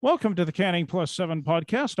Welcome to the Canning Plus 7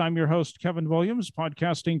 podcast. I'm your host, Kevin Williams,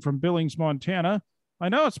 podcasting from Billings, Montana. I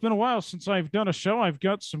know it's been a while since I've done a show. I've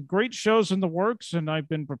got some great shows in the works, and I've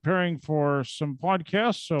been preparing for some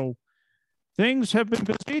podcasts, so things have been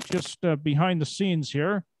busy just behind the scenes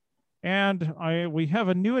here. And we have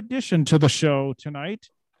a new addition to the show tonight,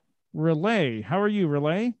 Relay. How are you,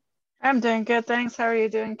 Relay? I'm doing good, thanks. How are you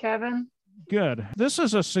doing, Kevin? Good. This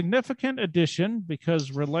is a significant addition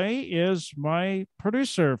because Relay is my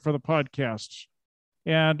producer for the podcast.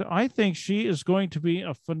 And I think she is going to be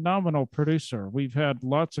a phenomenal producer. We've had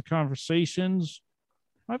lots of conversations.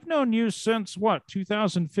 I've known you since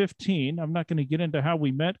 2015. I'm not going to get into how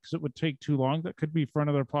we met because it would take too long. That could be for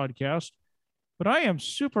another podcast. But I am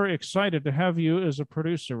super excited to have you as a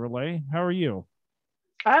producer, Relay. How are you?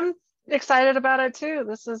 I'm excited about it too.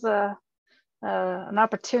 This is an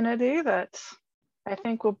opportunity that I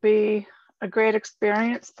think will be a great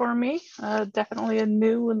experience for me. Definitely a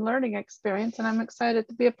new and learning experience, and I'm excited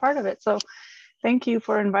to be a part of it. So thank you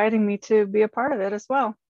for inviting me to be a part of it as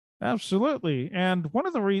well. Absolutely. And one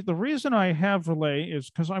of the reason I have Relay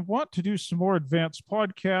is because I want to do some more advanced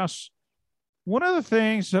podcasts. One of the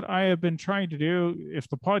things that I have been trying to do, if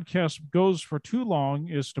the podcast goes for too long,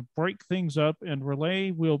 is to break things up, and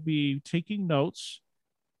Relay will be taking notes,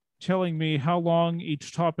 telling me how long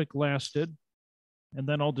each topic lasted, and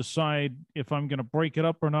then I'll decide if I'm going to break it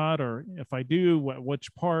up or not, or if I do,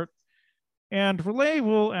 which part. And Relay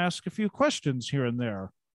will ask a few questions here and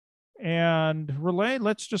there. And Relay,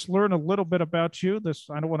 let's just learn a little bit about you.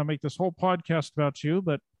 I don't want to make this whole podcast about you,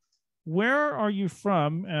 but where are you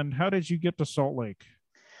from and how did you get to Salt Lake?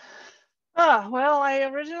 Well, I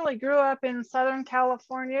originally grew up in Southern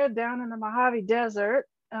California, down in the Mojave Desert,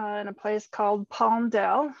 in a place called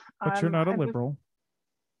Palmdale. But you're not a liberal.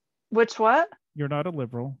 Which what? You're not a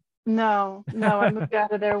liberal. No, I moved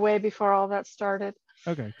out of there way before all that started.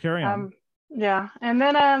 Okay, carry on. Yeah, and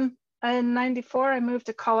then in '94 I moved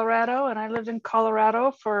to Colorado, and I lived in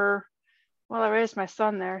Colorado I raised my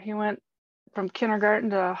son there. He went from kindergarten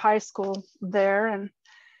to high school there, and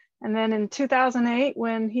then in 2008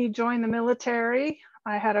 when he joined the military,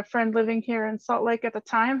 I had a friend living here in Salt Lake at the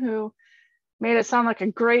time who made it sound like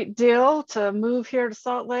a great deal to move here to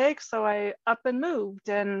Salt Lake. So I up and moved,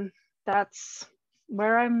 and that's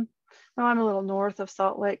where I'm a little north of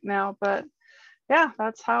Salt Lake now, but yeah,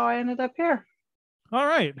 that's how I ended up here. All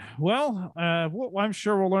right. Well, I'm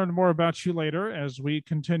sure we'll learn more about you later as we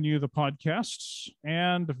continue the podcasts.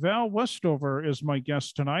 And Val Westover is my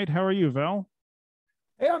guest tonight. How are you, Val?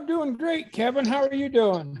 Hey, I'm doing great, Kevin. How are you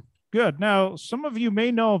doing? Good. Now, some of you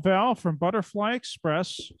may know Val from Butterfly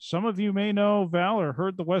Express. Some of you may know Val or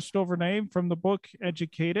heard the Westover name from the book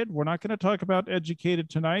Educated. We're not going to talk about Educated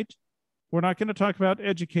tonight. We're not going to talk about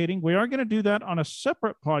educating. We are going to do that on a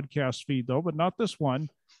separate podcast feed, though, but not this one.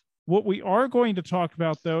 What we are going to talk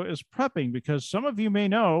about, though, is prepping, because some of you may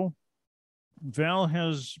know Val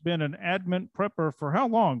has been an admin prepper for how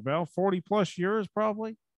long, Val? 40 plus years,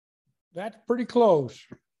 probably? That's pretty close.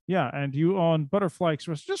 Yeah, and you own Butterfly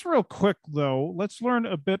Express. Just real quick, though, let's learn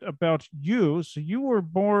a bit about you. So you were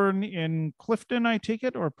born in Clifton, I take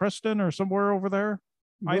it, or Preston, or somewhere over there,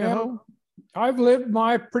 Idaho? Well, I've lived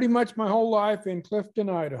pretty much my whole life in Clifton,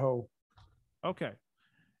 Idaho. Okay.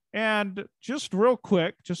 And just real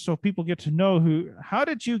quick, just so people get to know how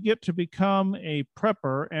did you get to become a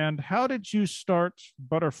prepper, and how did you start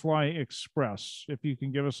Butterfly Express? If you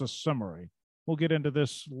can give us a summary. We'll get into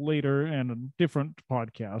this later in a different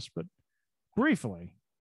podcast, but briefly.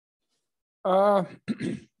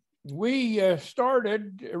 We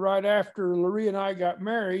started right after Larry and I got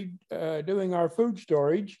married, doing our food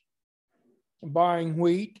storage, buying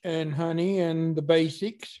wheat and honey and the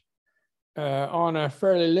basics on a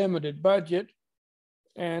fairly limited budget.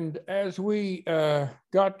 And as we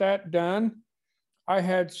got that done, I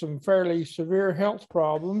had some fairly severe health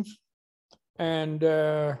problems, and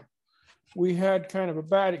we had kind of a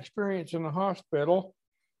bad experience in the hospital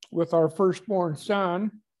with our firstborn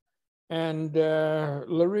son. And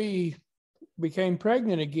Larry became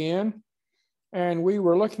pregnant again, and we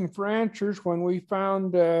were looking for answers when we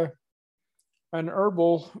found an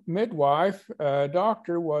herbal midwife.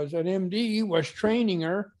 Doctor was an MD, was training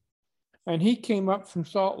her, and he came up from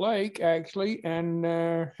Salt Lake actually and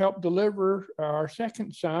helped deliver our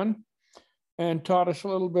second son and taught us a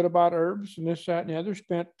little bit about herbs and this, that, and the other.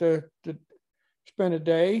 Spent a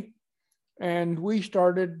day, and we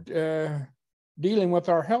started dealing with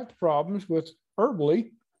our health problems with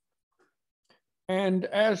herbally. And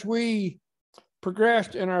as we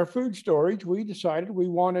progressed in our food storage, we decided we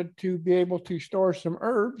wanted to be able to store some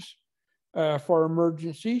herbs for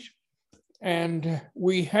emergencies. And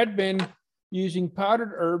we had been using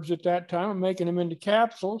powdered herbs at that time and making them into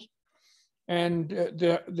capsules. And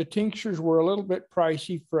the tinctures were a little bit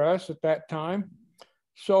pricey for us at that time.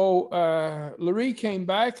 So Loree came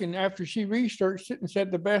back, and after she researched it and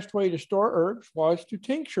said the best way to store herbs was to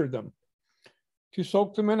tincture them, to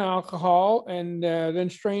soak them in alcohol and then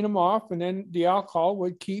strain them off, and then the alcohol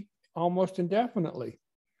would keep almost indefinitely.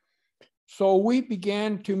 So we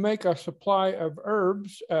began to make a supply of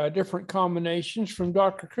herbs, different combinations from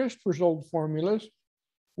Dr. Christopher's old formulas.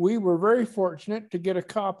 We were very fortunate to get a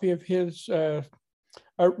copy of his,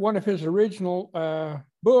 one of his original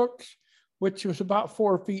books, which was about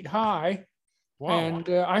 4 feet high. Wow. And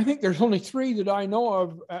I think there's only 3 that I know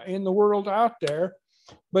of in the world out there.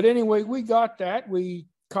 But anyway, we got that. We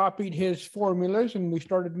copied his formulas and we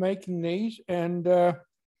started making these. And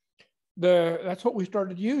that's what we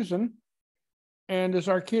started using. And as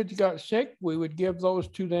our kids got sick, we would give those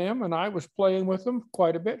to them. And I was playing with them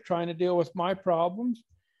quite a bit, trying to deal with my problems.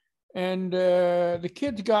 And the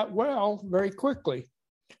kids got well very quickly.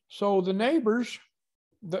 So the neighbors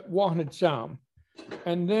that wanted some,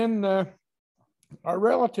 and then our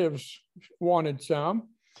relatives wanted some.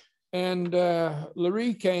 And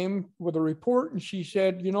Loree came with a report and she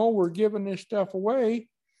said, you know, we're giving this stuff away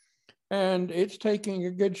and it's taking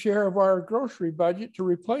a good share of our grocery budget to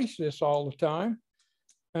replace this all the time.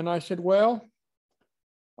 And I said, well,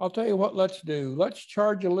 I'll tell you what, let's do. Let's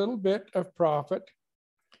charge a little bit of profit,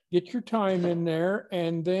 get your time in there,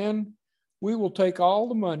 and then we will take all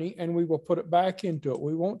the money and we will put it back into it.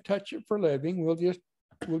 We won't touch it for living. We'll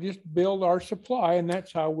just build our supply, and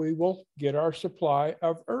that's how we will get our supply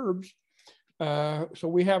of herbs. So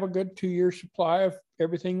we have a good 2-year supply of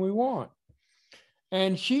everything we want.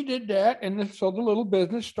 And she did that. And so the little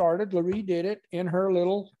business started. Loree did it in her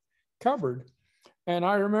little cupboard. And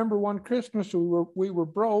I remember one Christmas we were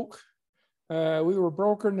broke. We were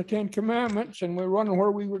broker in the 10 Commandments, and we were wondering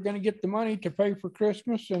where we were going to get the money to pay for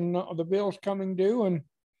Christmas and the bills coming due. And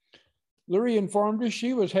Loree informed us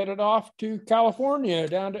she was headed off to California,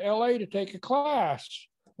 down to LA to take a class,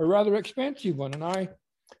 a rather expensive one. And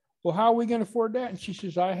well, how are we going to afford that? And she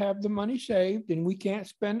says, I have the money saved and we can't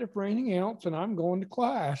spend it for anything else, and I'm going to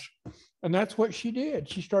class. And that's what she did.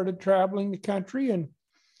 She started traveling the country and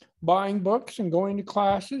buying books and going to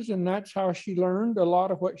classes. And that's how she learned a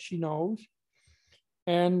lot of what she knows.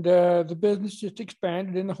 And the business just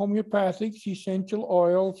expanded into homeopathics, essential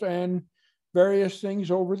oils, and various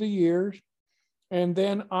things over the years. And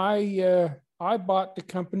then I bought the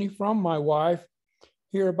company from my wife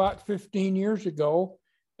here about 15 years ago,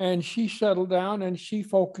 and she settled down and she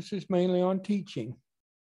focuses mainly on teaching.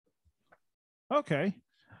 Okay.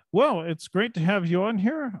 Well, it's great to have you on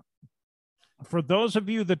here. For those of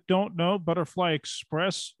you that don't know, Butterfly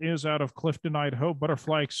Express is out of Clifton, Idaho,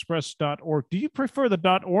 butterflyexpress.org. Do you prefer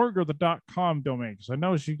the .org or the .com domain? Because I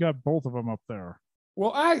know you got both of them up there.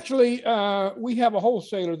 Well, actually, we have a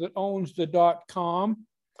wholesaler that owns the .com.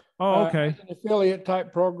 Oh, okay. It's an affiliate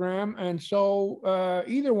type program. And so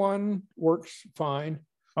either one works fine.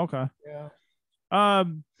 Okay. Yeah.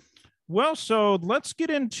 Well, so let's get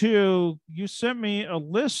into, you sent me a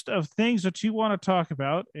list of things that you want to talk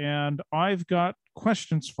about, and I've got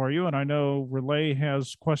questions for you. And I know Relay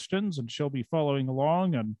has questions and she'll be following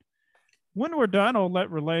along. And when we're done, I'll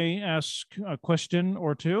let Relay ask a question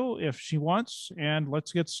or two if she wants, and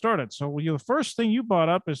let's get started. So the first thing you brought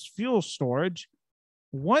up is fuel storage.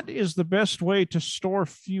 What is the best way to store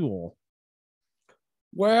fuel?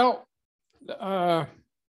 Well,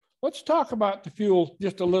 let's talk about the fuel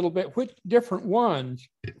just a little bit, which different ones.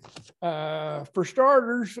 For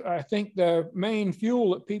starters, I think the main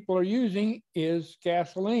fuel that people are using is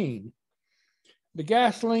gasoline. The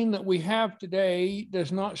gasoline that we have today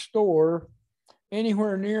does not store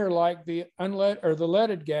anywhere near like the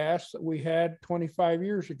leaded gas that we had 25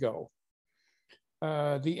 years ago.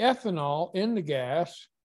 The ethanol in the gas,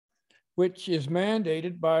 which is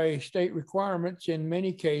mandated by state requirements in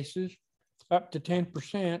many cases, up to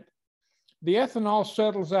 10%, the ethanol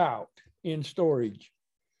settles out in storage.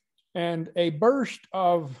 And a burst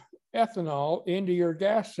of ethanol into your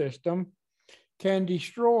gas system can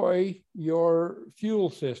destroy your fuel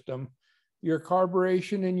system, your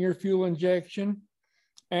carburation and your fuel injection,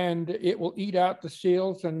 and it will eat out the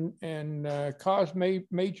seals and cause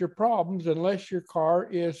major problems unless your car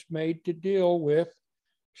is made to deal with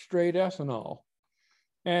straight ethanol.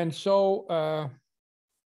 And so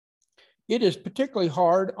it is particularly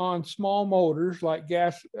hard on small motors like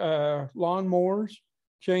gas lawnmowers,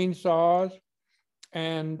 chainsaws,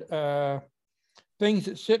 and things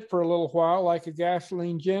that sit for a little while like a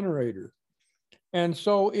gasoline generator. And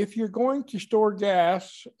so if you're going to store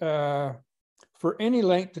gas for any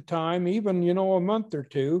length of time, even, you know, a month or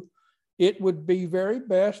two, it would be very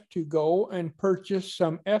best to go and purchase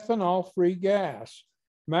some ethanol-free gas.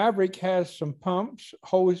 Maverick has some pumps,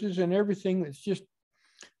 hoses, and everything that's just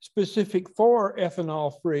specific for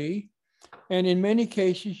ethanol-free. And in many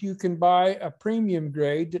cases, you can buy a premium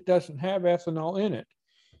grade that doesn't have ethanol in it.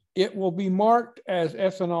 It will be marked as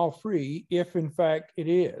ethanol-free if, in fact, it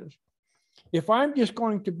is. If I'm just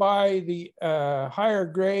going to buy the higher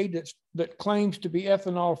grade that claims to be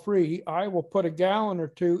ethanol-free, I will put a gallon or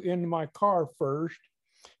two in my car first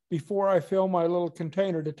before I fill my little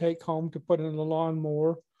container to take home to put in the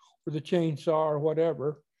lawnmower or the chainsaw or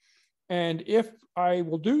whatever. And if I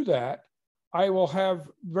will do that, I will have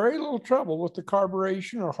very little trouble with the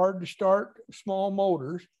carburation or hard to start small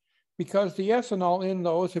motors, because the ethanol in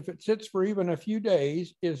those, if it sits for even a few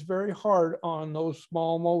days, is very hard on those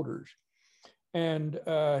small motors. And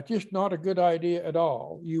just not a good idea at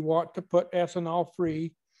all. You want to put ethanol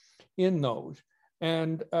free in those.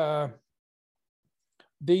 And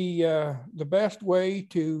the best way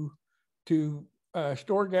to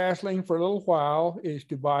store gasoline for a little while is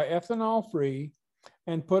to buy ethanol free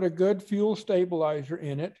and put a good fuel stabilizer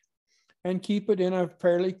in it and keep it in a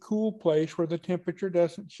fairly cool place where the temperature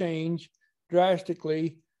doesn't change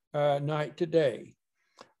drastically night to day.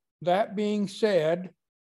 That being said,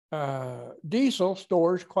 diesel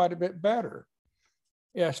stores quite a bit better,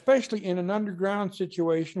 especially in an underground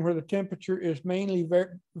situation where the temperature is mainly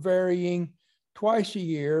varying twice a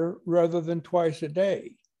year rather than twice a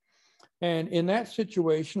day. And in that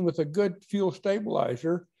situation, with a good fuel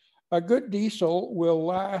stabilizer, a good diesel will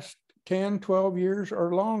last 10, 12 years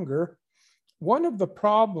or longer. One of the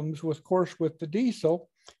problems, of course, with the diesel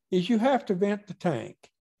is you have to vent the tank.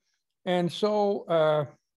 And so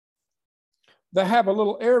they have a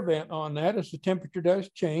little air vent on that. As the temperature does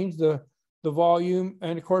change, the volume,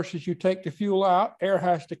 and of course, as you take the fuel out, air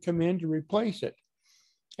has to come in to replace it.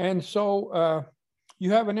 And so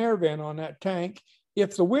you have an air vent on that tank.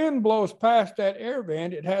 If the wind blows past that air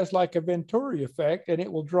vent, it has like a Venturi effect and it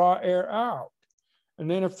will draw air out. And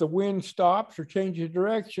then if the wind stops or changes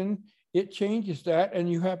direction, it changes that and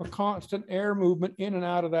you have a constant air movement in and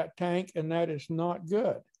out of that tank, and that is not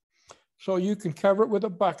good. So you can cover it with a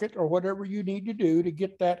bucket or whatever you need to do to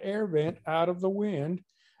get that air vent out of the wind,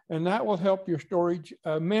 and that will help your storage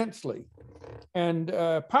immensely. And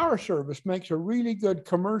Power Service makes a really good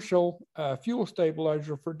commercial fuel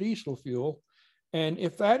stabilizer for diesel fuel. And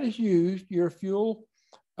if that is used, your fuel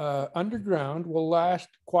underground will last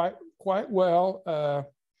quite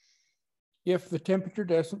well if the temperature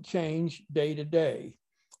doesn't change day to day.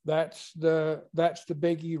 That's the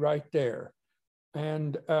biggie right there.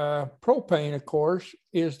 And propane, of course,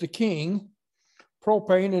 is the king.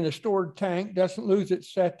 Propane in a stored tank doesn't lose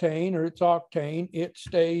its cetane or its octane. It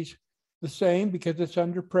stays the same because it's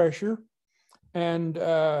under pressure. And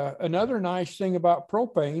another nice thing about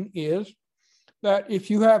propane is that if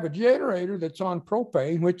you have a generator that's on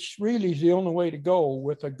propane, which really is the only way to go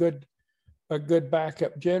with a good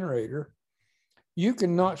backup generator, you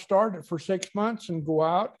can not start it for 6 months and go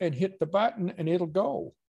out and hit the button and it'll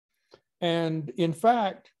go. And in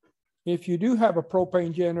fact, if you do have a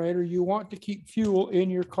propane generator, you want to keep fuel in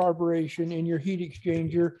your carburation, in your heat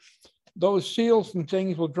exchanger. Those seals and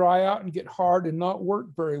things will dry out and get hard and not work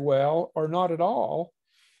very well, or not at all,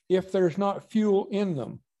 if there's not fuel in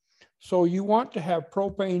them. So you want to have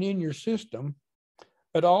propane in your system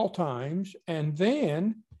at all times, and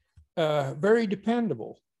then very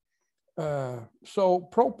dependable. So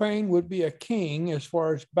propane would be a king as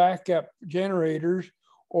far as backup generators,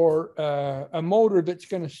 or a motor that's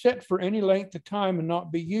going to sit for any length of time and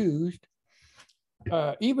not be used.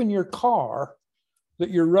 Even your car that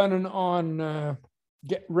you're running on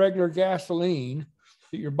regular gasoline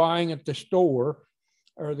that you're buying at the store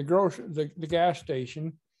or the gas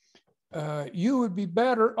station, you would be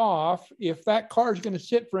better off, if that car is going to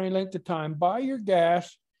sit for any length of time, buy your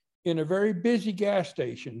gas in a very busy gas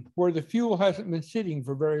station where the fuel hasn't been sitting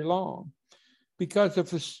for very long. Because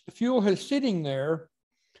if the fuel is sitting there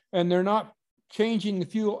and they're not changing the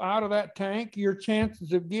fuel out of that tank, your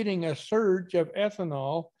chances of getting a surge of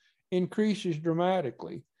ethanol increases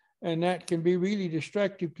dramatically. And that can be really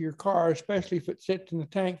destructive to your car, especially if it sits in the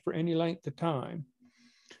tank for any length of time.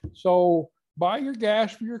 So buy your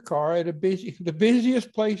gas for your car at the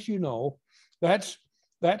busiest place you know. That's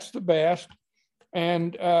the best.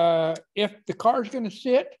 And if the car is going to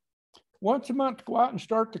sit, once a month, go out and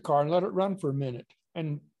start the car and let it run for a minute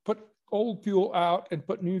and put old fuel out and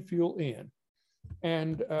put new fuel in.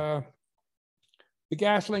 And the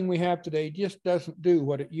gasoline we have today just doesn't do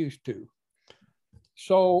what it used to.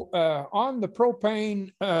 So on the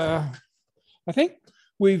propane I think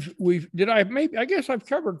I guess I've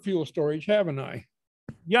covered fuel storage, haven't I?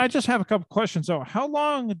 Yeah, I just have a couple questions. So how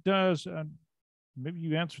long does, maybe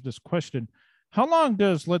you answered this question, how long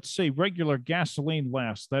does, let's say, regular gasoline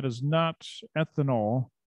last that is not ethanol?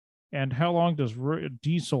 And how long does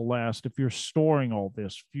diesel last if you're storing all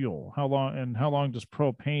this fuel? How long does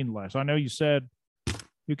propane last? I know you said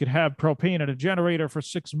you could have propane in a generator for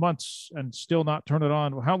 6 months and still not turn it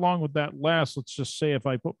on. How long would that last? Let's just say if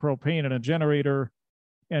I put propane in a generator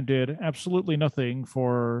and did absolutely nothing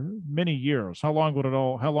for many years, how long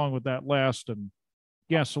would that last in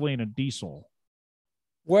gasoline and diesel?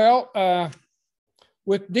 Well,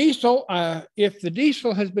 with diesel, if the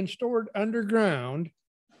diesel has been stored underground,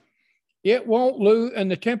 it won't lose,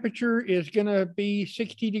 and the temperature is going to be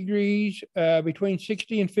 60 degrees, between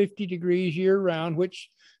 60 and 50 degrees year round, which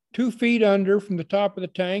 2 feet under from the top of the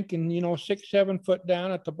tank and, 6-7 foot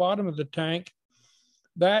down at the bottom of the tank,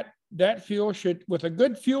 that fuel should, with a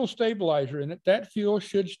good fuel stabilizer in it, that fuel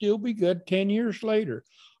should still be good 10 years later.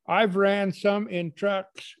 I've ran some in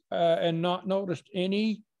trucks and not noticed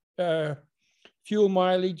any fuel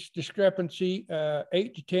mileage discrepancy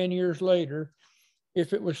 8 to 10 years later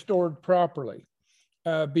if it was stored properly.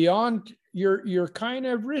 Beyond, you're kind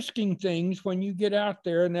of risking things when you get out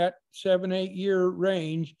there in that 7-8 year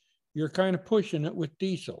range. You're kind of pushing it with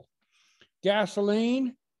diesel.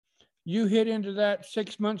 Gasoline, you hit into that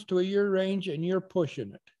 6 months to a year range and you're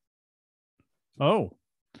pushing it. Oh,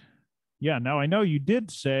 yeah. Now I know you did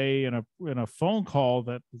say in a phone call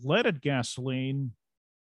that leaded gasoline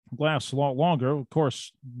lasts a lot longer. Of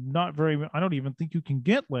course, not very. I don't even think you can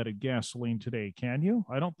get leaded gasoline today, can you?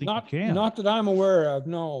 I don't think you can. Not that I'm aware of.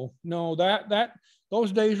 No. That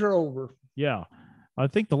those days are over. Yeah. I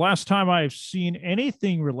think the last time I've seen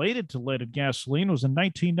anything related to leaded gasoline was in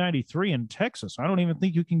 1993 in Texas. I don't even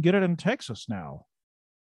think you can get it in Texas now.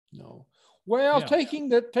 No. Well, Yeah. taking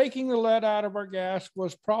the lead out of our gas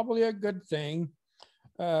was probably a good thing.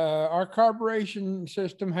 Our carburation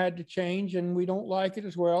system had to change, and we don't like it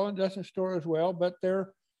as well. It doesn't store as well, but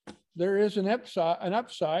there is an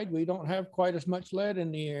upside. We don't have quite as much lead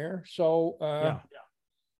in the air, so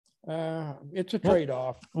it's a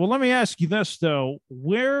trade-off. Well, let me ask you this though: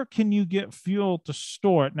 where can you get fuel to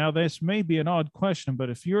store it? Now, this may be an odd question,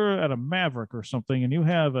 but if you're at a Maverick or something and you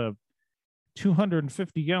have a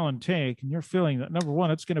 250-gallon tank and you're feeling that, number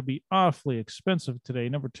one, it's going to be awfully expensive today.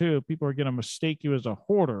 Number two, people are going to mistake you as a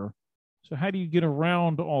hoarder. So how do you get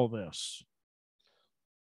around all this?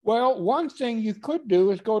 Well, one thing you could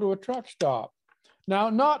do is go to a truck stop. Now,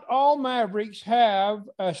 not all Mavericks have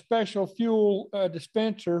a special fuel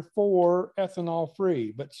dispenser for ethanol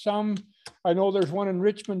free, but some, I know there's one in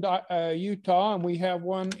Richmond, Utah, and we have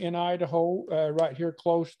one in Idaho right here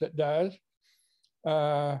close that does.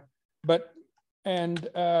 There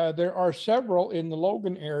are several in the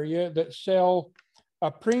Logan area that sell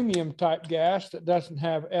a premium type gas that doesn't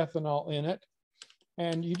have ethanol in it.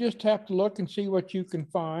 And you just have to look and see what you can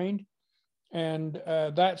find. And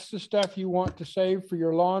that's the stuff you want to save for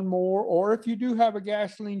your lawnmower. Or if you do have a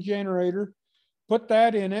gasoline generator, put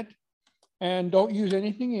that in it and don't use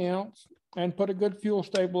anything else, and put a good fuel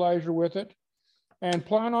stabilizer with it and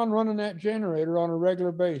plan on running that generator on a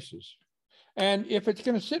regular basis. And if it's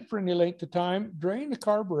going to sit for any length of time, drain the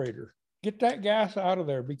carburetor. Get that gas out of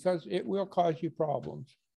there because it will cause you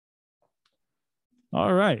problems.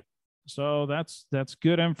 All right. So that's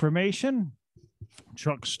good information.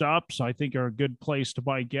 Truck stops, I think, are a good place to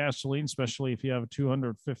buy gasoline, especially if you have a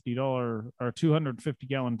 $250 or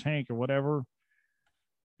 250-gallon tank or whatever.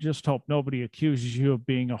 Just hope nobody accuses you of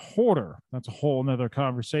being a hoarder. That's a whole nother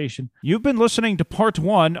conversation. You've been listening to part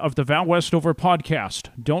 1 of the Val Westover podcast.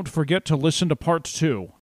 Don't forget to listen to part 2.